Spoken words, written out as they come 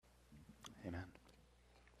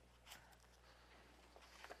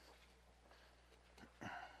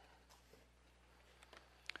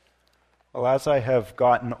Well, as I have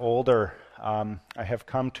gotten older, I have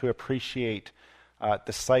come to appreciate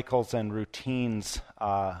the cycles and routines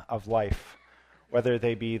of life, whether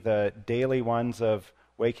they be the daily ones of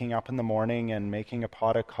waking up in the morning and making a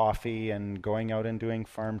pot of coffee and going out and doing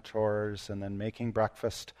farm chores and then making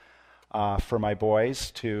breakfast for my boys,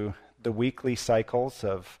 to the weekly cycles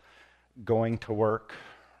of going to work,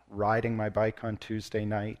 riding my bike on Tuesday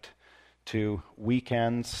night, to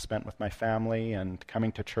weekends spent with my family and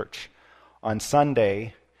coming to church on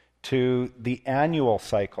Sunday, to the annual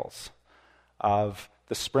cycles of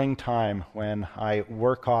the springtime when I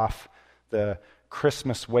work off the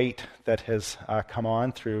Christmas weight that has come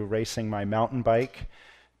on through racing my mountain bike,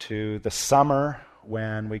 to the summer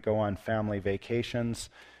when we go on family vacations,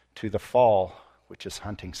 to the fall, which is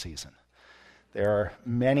hunting season. There are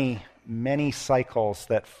many, many cycles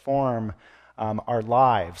that form our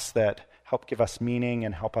lives that help give us meaning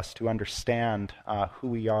and help us to understand who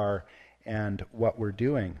we are and what we're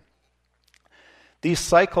doing. These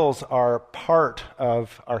cycles are part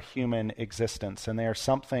of our human existence, and they are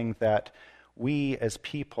something that we as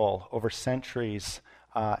people over centuries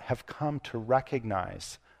have come to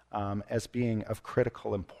recognize as being of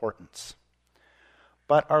critical importance.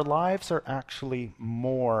 But our lives are actually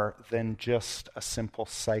more than just a simple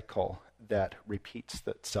cycle that repeats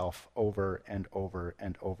itself over and over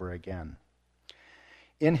and over again.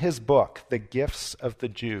 In his book, The Gifts of the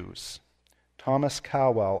Jews, Thomas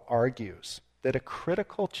Cowell argues that a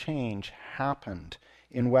critical change happened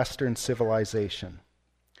in Western civilization.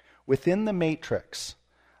 Within the matrix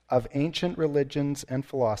of ancient religions and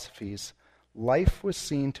philosophies, life was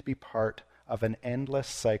seen to be part of an endless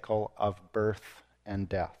cycle of birth and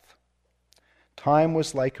death. Time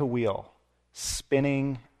was like a wheel,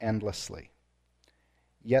 spinning endlessly.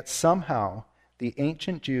 Yet somehow, the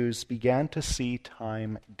ancient Jews began to see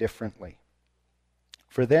time differently.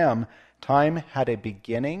 For them, time had a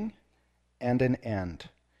beginning and an end.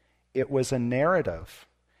 It was a narrative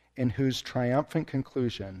in whose triumphant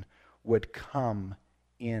conclusion would come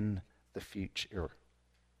in the future.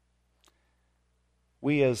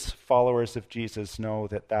 We as followers of Jesus know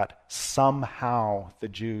that somehow the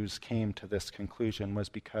Jews came to this conclusion was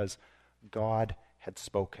because God had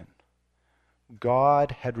spoken.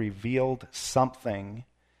 God had revealed something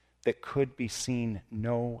that could be seen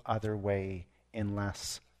no other way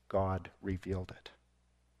unless God revealed it.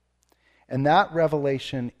 And that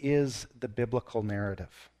revelation is the biblical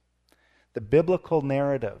narrative. The biblical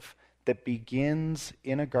narrative that begins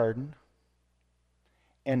in a garden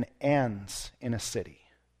and ends in a city,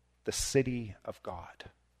 the city of God.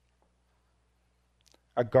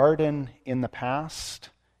 A garden in the past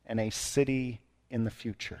and a city in the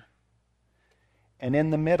future. And in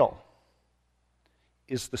the middle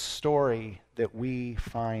is the story that we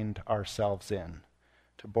find ourselves in,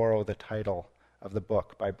 to borrow the title of the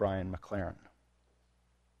book by Brian McLaren.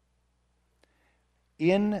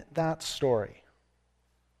 In that story,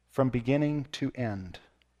 from beginning to end,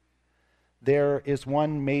 there is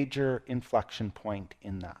one major inflection point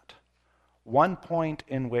in that. One point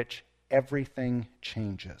in which everything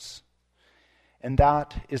changes. And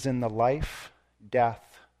that is in the life,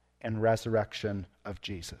 death, and resurrection of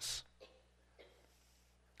Jesus.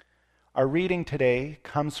 Our reading today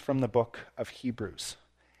comes from the book of Hebrews,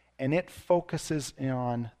 and it focuses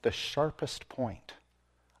on the sharpest point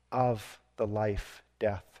of the life,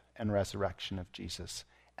 death, and resurrection of Jesus,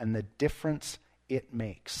 and the difference it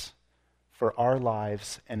makes for our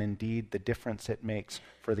lives, and indeed the difference it makes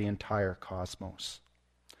for the entire cosmos.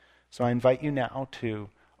 So I invite you now to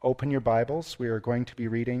open your Bibles. We are going to be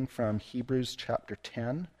reading from Hebrews chapter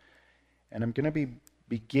 10, and I'm going to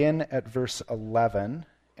begin at verse 11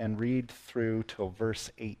 and read through till verse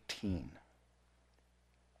 18.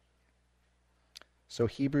 So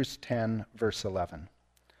Hebrews 10, verse 11.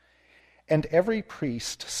 And every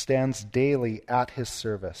priest stands daily at his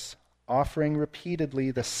service, offering repeatedly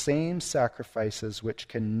the same sacrifices which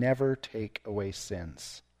can never take away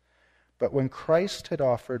sins. But when Christ had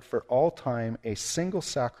offered for all time a single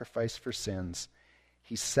sacrifice for sins,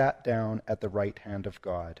 he sat down at the right hand of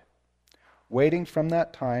God, waiting from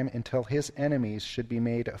that time until his enemies should be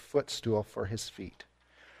made a footstool for his feet.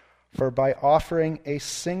 For by offering a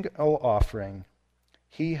single offering,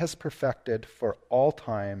 he has perfected for all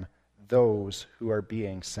time those who are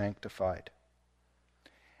being sanctified.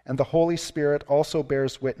 And the Holy Spirit also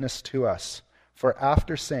bears witness to us, for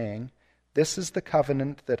after saying, "This is the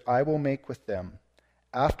covenant that I will make with them,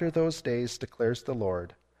 after those days, declares the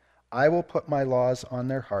Lord, I will put my laws on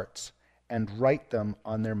their hearts and write them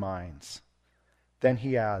on their minds." Then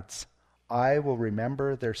he adds, "I will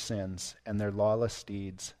remember their sins and their lawless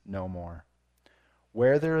deeds no more."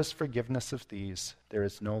 Where there is forgiveness of these, there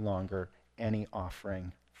is no longer any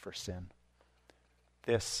offering for sin.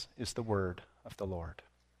 This is the word of the Lord.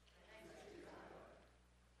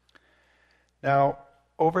 Now,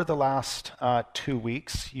 over the last 2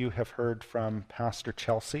 weeks, you have heard from Pastor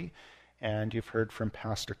Chelsea, and you've heard from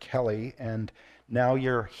Pastor Kelly, and now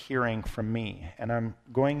you're hearing from me. And I'm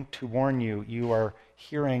going to warn you, you are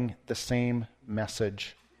hearing the same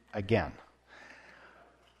message again.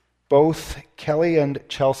 Both Kelly and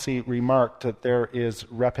Chelsea remarked that there is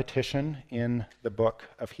repetition in the book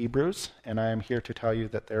of Hebrews, and I am here to tell you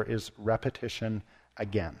that there is repetition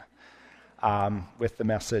again with the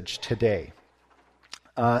message today.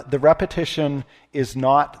 The repetition is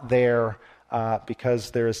not there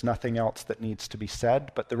because there is nothing else that needs to be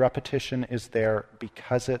said, but the repetition is there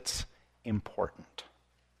because it's important.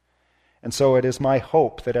 And so it is my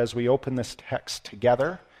hope that as we open this text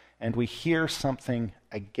together and we hear something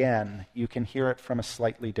again, you can hear it from a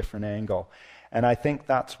slightly different angle. And I think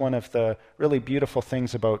that's one of the really beautiful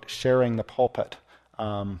things about sharing the pulpit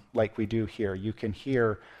like we do here. You can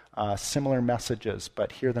hear similar messages,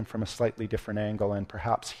 but hear them from a slightly different angle and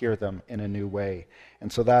perhaps hear them in a new way.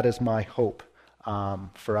 And so that is my hope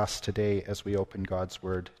for us today as we open God's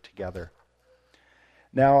Word together.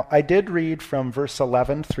 Now, I did read from verse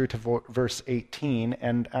 11 through to verse 18,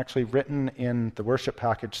 and actually written in the worship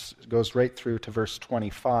package goes right through to verse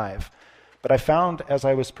 25. But I found as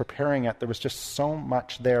I was preparing it, there was just so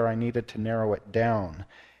much there I needed to narrow it down.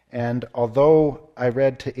 And although I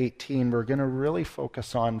read to 18, we're going to really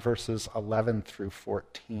focus on verses 11 through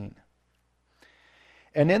 14.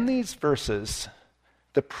 And in these verses,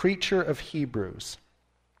 the preacher of Hebrews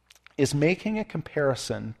is making a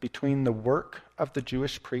comparison between the work of the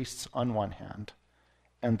Jewish priests on one hand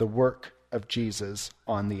and the work of Jesus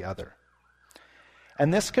on the other.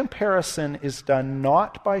 And this comparison is done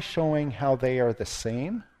not by showing how they are the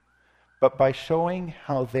same, but by showing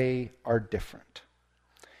how they are different.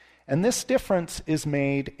 And this difference is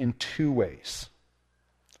made in 2 ways.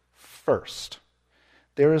 First,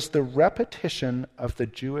 there is the repetition of the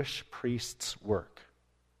Jewish priest's work.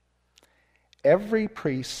 Every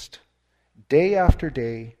priest, day after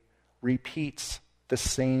day, repeats the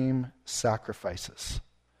same sacrifices.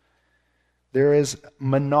 There is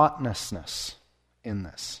monotonousness in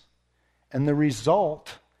this. And the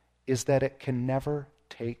result is that it can never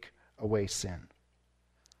take away sin.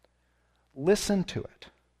 Listen to it.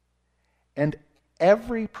 And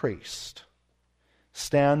every priest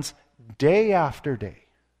stands day after day,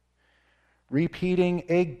 repeating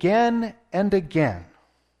again and again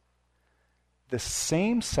the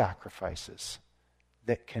same sacrifices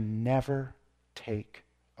that can never take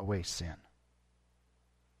away sin.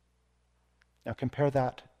 Now compare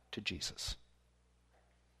that to Jesus.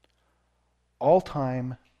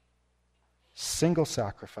 All-time, single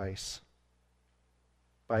sacrifice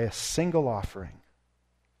by a single offering.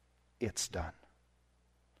 It's done.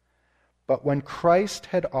 But when Christ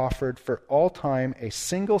had offered for all time a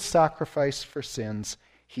single sacrifice for sins,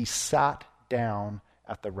 he sat down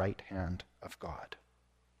at the right hand of God.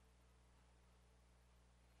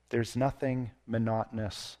 There's nothing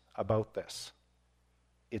monotonous about this.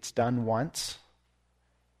 It's done once,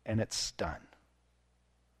 and it's done.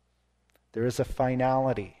 There is a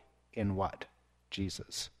finality in what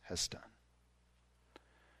Jesus has done.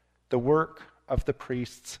 The work of the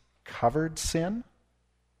priests covered sin.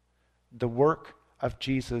 The work of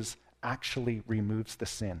Jesus actually removes the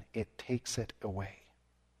sin. It takes it away.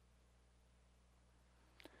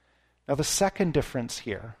 Now, the second difference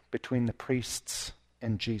here between the priests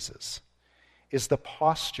and Jesus is the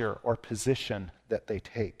posture or position that they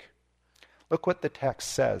take. Look what the text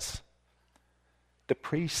says. The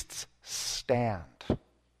priests stand.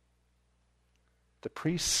 The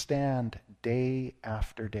priests stand day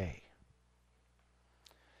after day.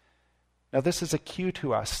 Now, this is a cue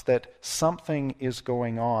to us that something is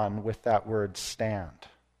going on with that word stand.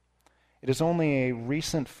 It is only a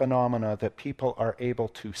recent phenomena that people are able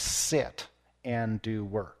to sit and do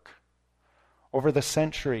work. Over the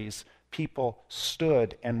centuries, people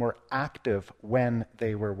stood and were active when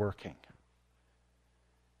they were working.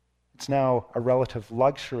 It's now a relative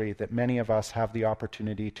luxury that many of us have the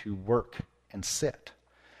opportunity to work and sit.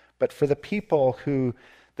 But for the people who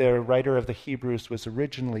the writer of the Hebrews was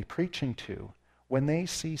originally preaching to, when they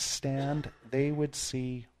see stand, they would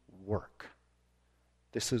see work.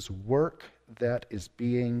 This is work that is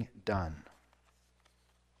being done.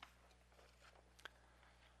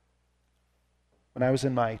 When I was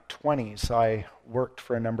in my 20s, I worked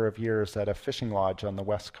for a number of years at a fishing lodge on the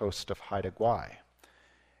west coast of Haida Gwaii.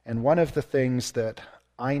 And one of the things that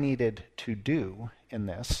I needed to do in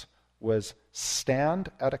this was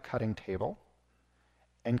stand at a cutting table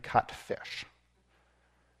and cut fish.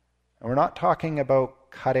 And we're not talking about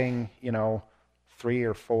cutting, 3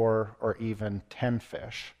 or 4 or even 10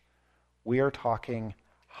 fish. We are talking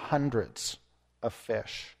hundreds of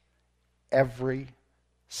fish every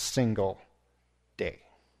single day.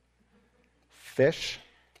 Fish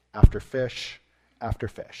after fish after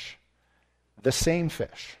fish. The same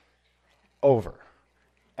fish over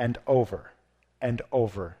and over and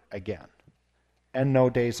over again. And no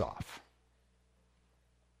days off.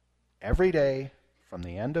 Every day from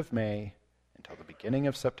the end of May until the beginning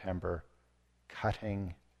of September,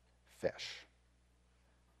 cutting fish.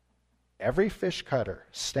 Every fish cutter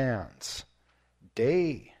stands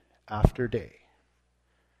day after day,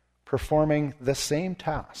 performing the same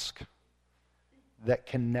task that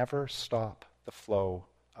can never stop the flow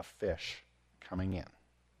of fish coming in.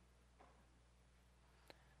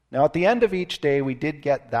 Now, at the end of each day, we did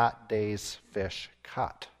get that day's fish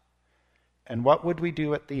cut. And what would we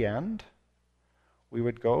do at the end? We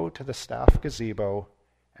would go to the staff gazebo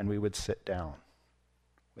and we would sit down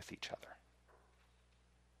with each other.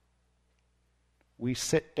 We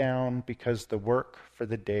sit down because the work for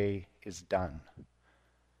the day is done.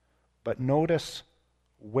 But notice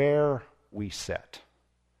where we sit.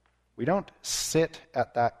 We don't sit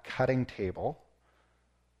at that cutting table.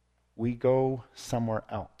 We go somewhere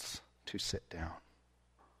else to sit down.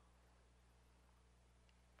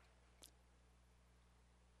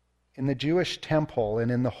 In the Jewish temple and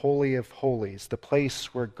in the Holy of Holies, the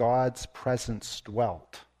place where God's presence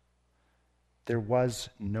dwelt, there was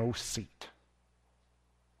no seat.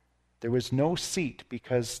 There was no seat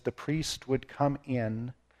because the priest would come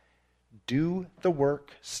in, do the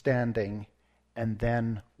work standing, and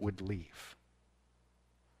then would leave.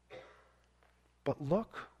 But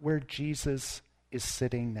look where Jesus is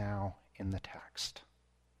sitting now in the text.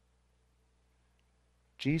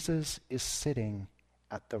 Jesus is sitting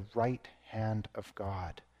at the right hand of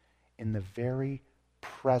God, in the very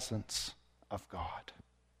presence of God.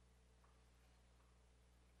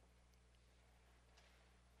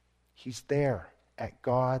 He's there at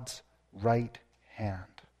God's right hand.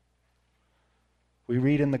 We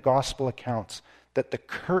read in the gospel accounts that the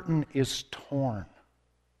curtain is torn.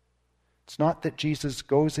 It's not that Jesus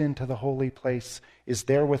goes into the holy place, is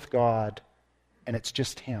there with God, and it's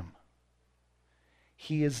just him.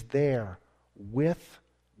 He is there with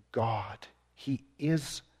God. He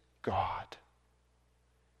is God.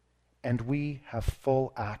 And we have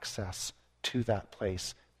full access to that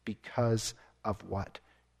place because of what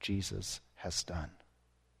Jesus has done.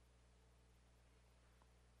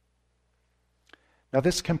 Now,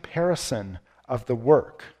 this comparison of the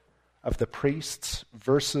work of the priests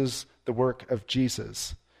versus the work of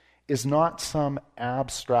Jesus is not some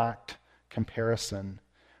abstract comparison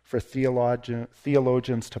for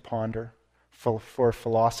theologians to ponder, for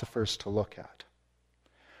philosophers to look at.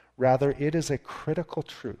 Rather, it is a critical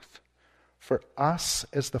truth for us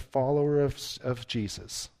as the follower of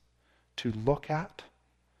Jesus to look at,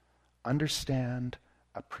 understand,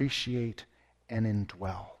 appreciate, and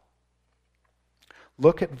indwell.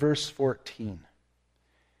 Look at verse 14.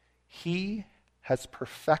 He has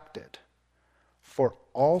perfected for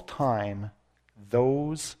all time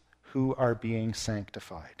those who are being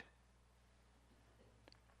sanctified.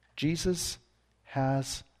 Jesus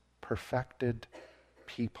has perfected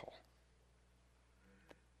people.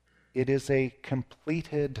 It is a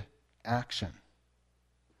completed action.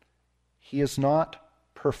 He is not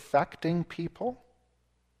perfecting people.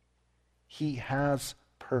 He has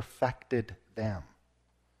perfected them.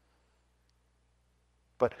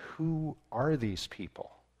 But who are these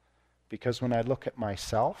people? Because when I look at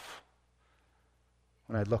myself,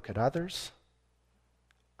 when I look at others,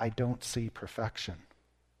 I don't see perfection.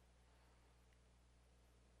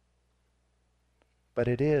 But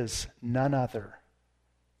it is none other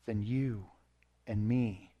than you and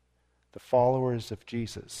me, the followers of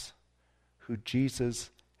Jesus, who Jesus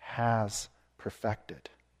has perfected.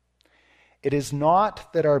 It is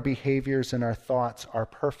not that our behaviors and our thoughts are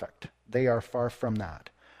perfect. They are far from that.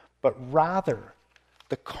 But rather,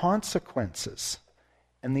 the consequences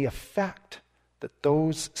and the effect that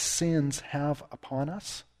those sins have upon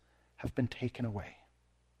us have been taken away.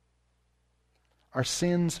 Our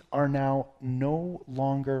sins are now no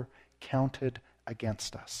longer counted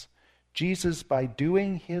against us. Jesus, by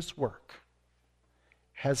doing his work,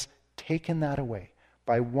 has taken that away.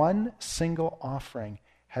 By one single offering,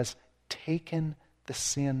 has taken the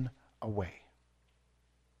sin away.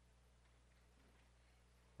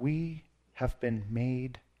 We have been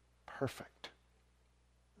made perfect.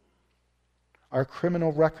 our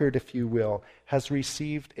criminal record, if you will, has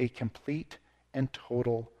received a complete and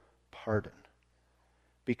total pardon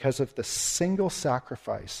because of the single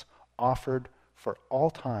sacrifice offered for all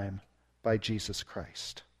time by Jesus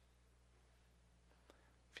Christ.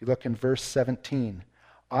 If you look in verse 17,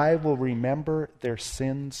 I will remember their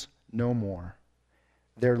sins no more,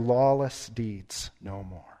 their lawless deeds no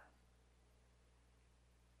more.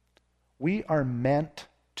 We are meant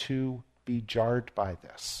to be jarred by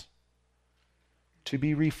this. To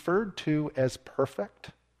be referred to as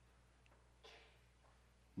perfect?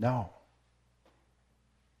 No.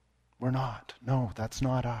 We're not. No, that's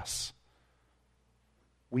not us.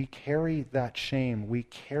 We carry that shame. We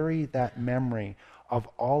carry that memory of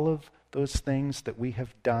all of those things that we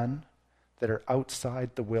have done that are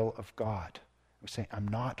outside the will of God. We say, I'm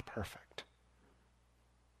not perfect.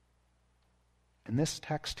 And this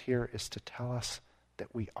text here is to tell us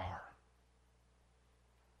that we are.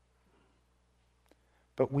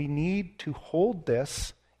 But we need to hold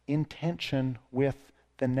this in tension with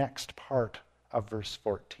the next part of verse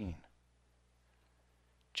 14.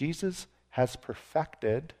 Jesus has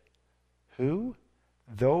perfected who?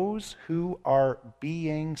 Those who are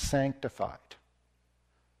being sanctified.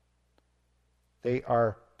 They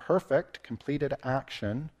are perfect, completed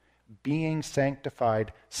action, being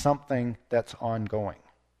sanctified, something that's ongoing.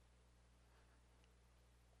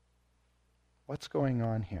 What's going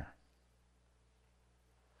on here?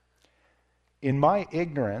 In my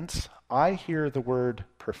ignorance, I hear the word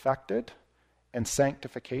perfected and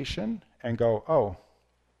sanctification and go, oh,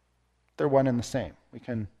 they're one and the same. We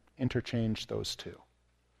can interchange those two.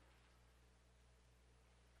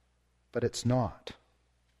 But it's not.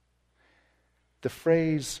 The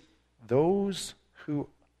phrase, those who,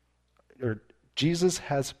 or Jesus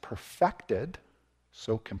has perfected,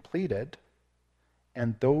 so completed,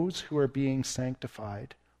 and those who are being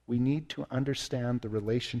sanctified, we need to understand the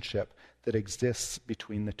relationship that exists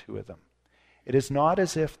between the two of them. It is not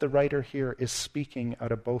as if the writer here is speaking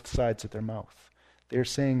out of both sides of their mouth. They're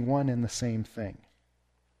saying one and the same thing.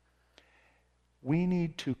 We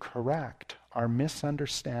need to correct our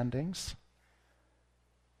misunderstandings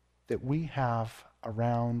that we have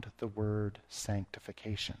around the word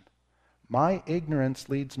sanctification. My ignorance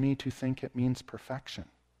leads me to think it means perfection.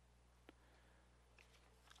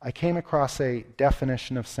 I came across a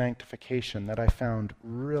definition of sanctification that I found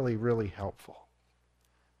really, really helpful.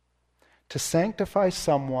 To sanctify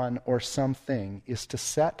someone or something is to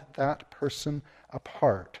set that person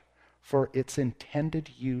apart for its intended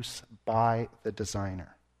use by the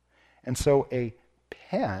designer. And so a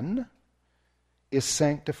pen is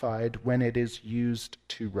sanctified when it is used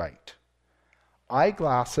to write.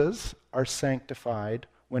 Eyeglasses are sanctified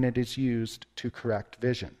when it is used to correct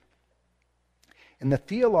vision. In the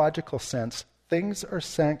theological sense, things are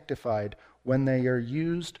sanctified when they are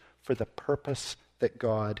used for the purpose that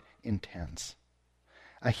God intends.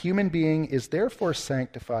 A human being is therefore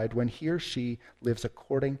sanctified when he or she lives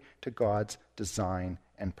according to God's design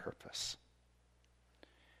and purpose.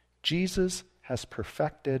 Jesus has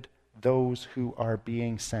perfected those who are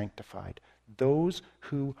being sanctified, those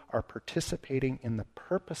who are participating in the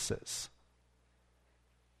purposes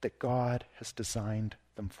that God has designed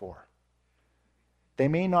them for. They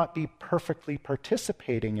may not be perfectly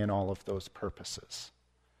participating in all of those purposes,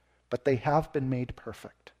 but they have been made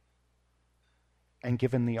perfect and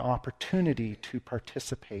given the opportunity to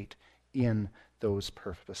participate in those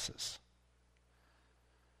purposes.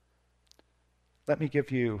 Let me give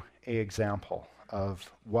you an example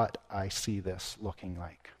of what I see this looking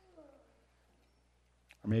like.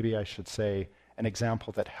 Or maybe I should say an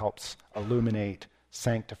example that helps illuminate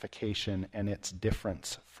sanctification and its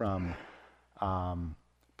difference from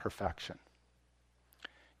perfection.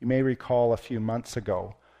 You may recall a few months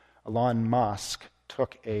ago, Elon Musk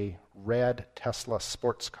took a red Tesla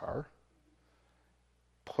sports car,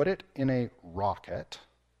 put it in a rocket,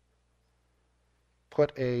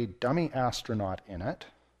 put a dummy astronaut in it,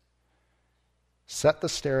 set the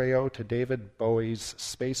stereo to David Bowie's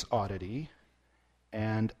Space Oddity,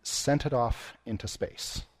 and sent it off into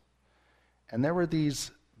space. And there were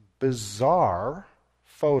these bizarre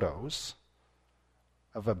photos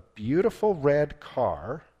of a beautiful red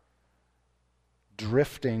car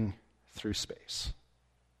drifting through space.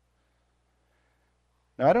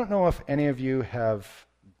 Now, I don't know if any of you have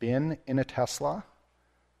been in a Tesla,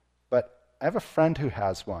 but I have a friend who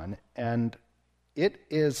has one, and it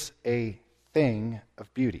is a thing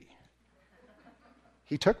of beauty.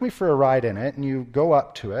 He took me for a ride in it, and you go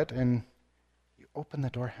up to it, and you open the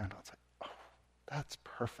door handle. It's like, oh, that's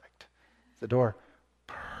perfect. The door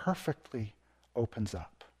perfectly opens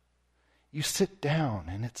up. You sit down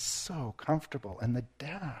and it's so comfortable. And the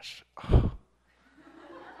dash, oh.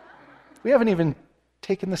 We haven't even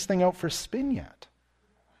taken this thing out for a spin yet.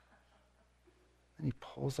 And he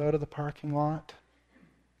pulls out of the parking lot.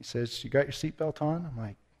 He says, "You got your seatbelt on?" I'm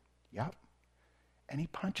like, "Yep." And he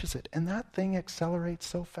punches it. And that thing accelerates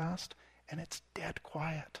so fast, and it's dead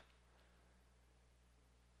quiet.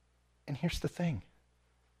 And here's the thing.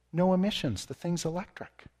 No emissions. The thing's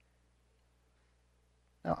electric.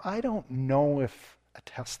 Now, I don't know if a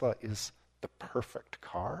Tesla is the perfect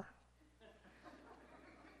car,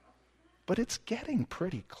 but it's getting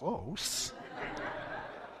pretty close.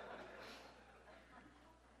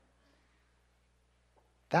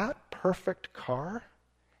 That perfect car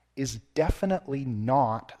is definitely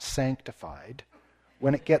not sanctified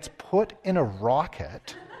when it gets put in a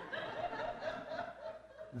rocket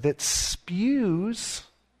that spews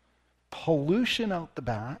pollution out the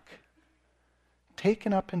back,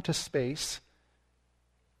 taken up into space,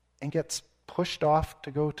 and gets pushed off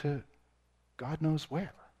to go to God knows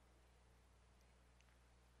where.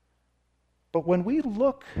 But when we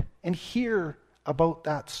look and hear about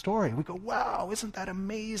that story, we go, "Wow, isn't that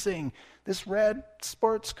amazing? This red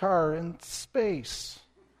sports car in space."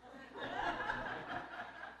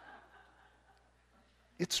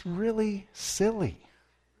 It's really silly.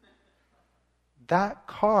 That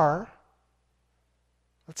car,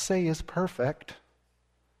 let's say, is perfect.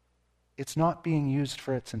 It's not being used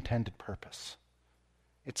for its intended purpose.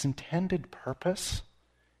 Its intended purpose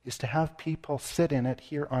is to have people sit in it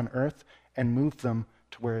here on earth and move them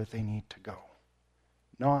to where they need to go,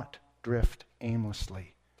 not drift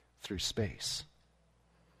aimlessly through space.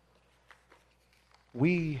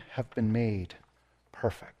 We have been made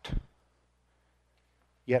perfect.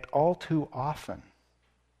 Yet all too often,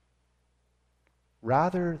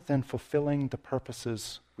 rather than fulfilling the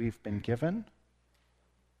purposes we've been given,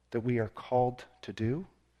 that we are called to do,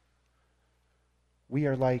 we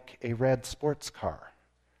are like a red sports car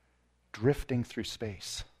drifting through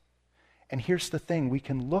space. And here's the thing, we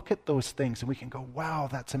can look at those things and we can go, "Wow,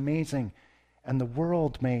 that's amazing." And the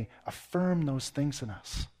world may affirm those things in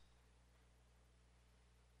us.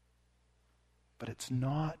 But it's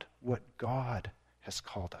not what God has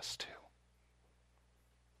called us to.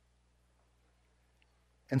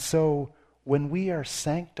 And so, when we are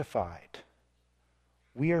sanctified,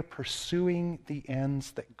 we are pursuing the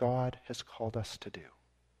ends that God has called us to do.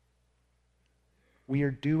 We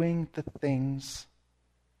are doing the things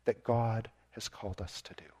that God has called us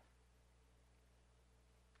to do.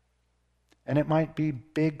 And it might be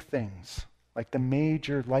big things, like the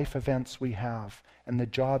major life events we have, and the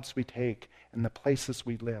jobs we take, and the places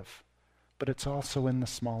we live. But it's also in the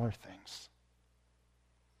smaller things.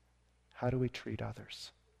 How do we treat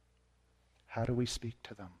others? How do we speak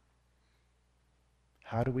to them?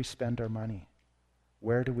 How do we spend our money?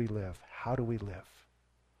 Where do we live? How do we live?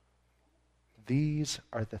 These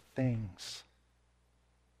are the things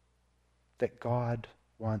that God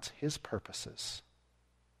wants His purposes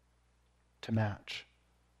to match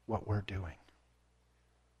what we're doing.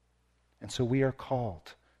 And so we are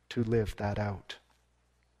called to live that out.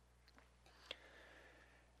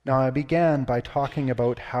 Now, I began by talking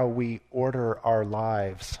about how we order our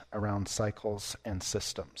lives around cycles and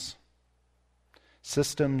systems.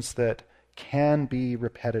 Systems that can be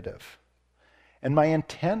repetitive. And my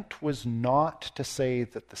intent was not to say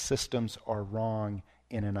that the systems are wrong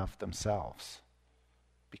in and of themselves,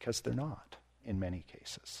 because they're not in many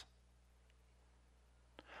cases.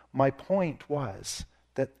 My point was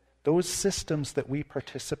that those systems that we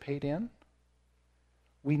participate in,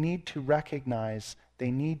 we need to recognize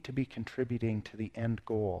they need to be contributing to the end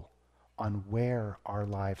goal on where our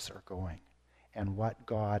lives are going and what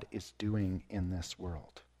God is doing in this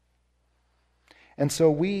world. And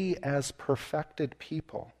so we, as perfected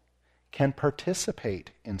people, can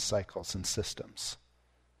participate in cycles and systems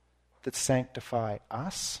that sanctify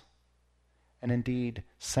us and indeed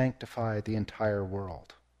sanctify the entire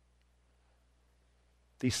world.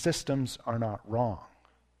 These systems are not wrong.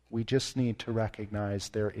 We just need to recognize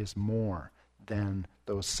there is more than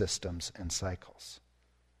those systems and cycles.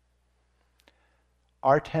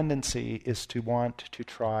 Our tendency is to want to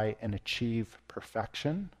try and achieve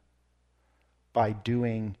perfection by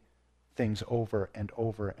doing things over and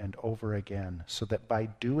over and over again, so that by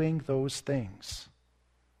doing those things,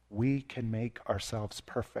 we can make ourselves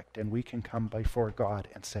perfect and we can come before God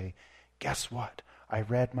and say, "Guess what? I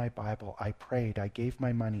read my Bible, I prayed, I gave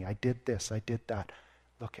my money, I did this, I did that.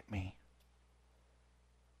 Look at me."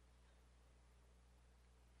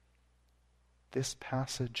 This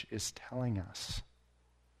passage is telling us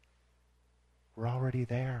we're already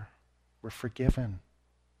there. We're forgiven.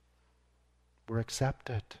 We're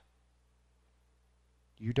accepted.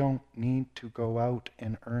 You don't need to go out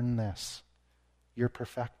and earn this. You're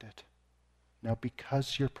perfected. Now,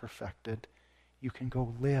 because you're perfected, you can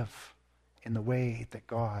go live in the way that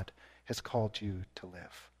God has called you to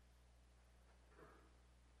live.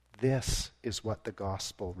 This is what the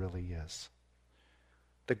gospel really is.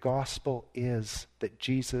 The gospel is that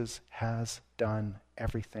Jesus has done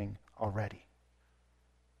everything already.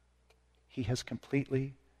 He has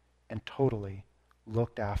completely and totally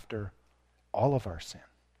looked after all of our sin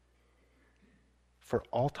for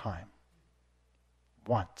all time.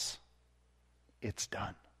 Once it's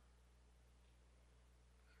done.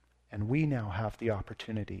 And we now have the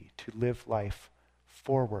opportunity to live life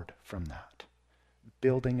forward from that,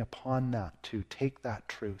 building upon that to take that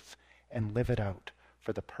truth and live it out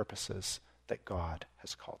for the purposes that God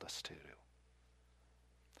has called us to do.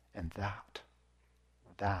 And that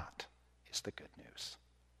is the good news.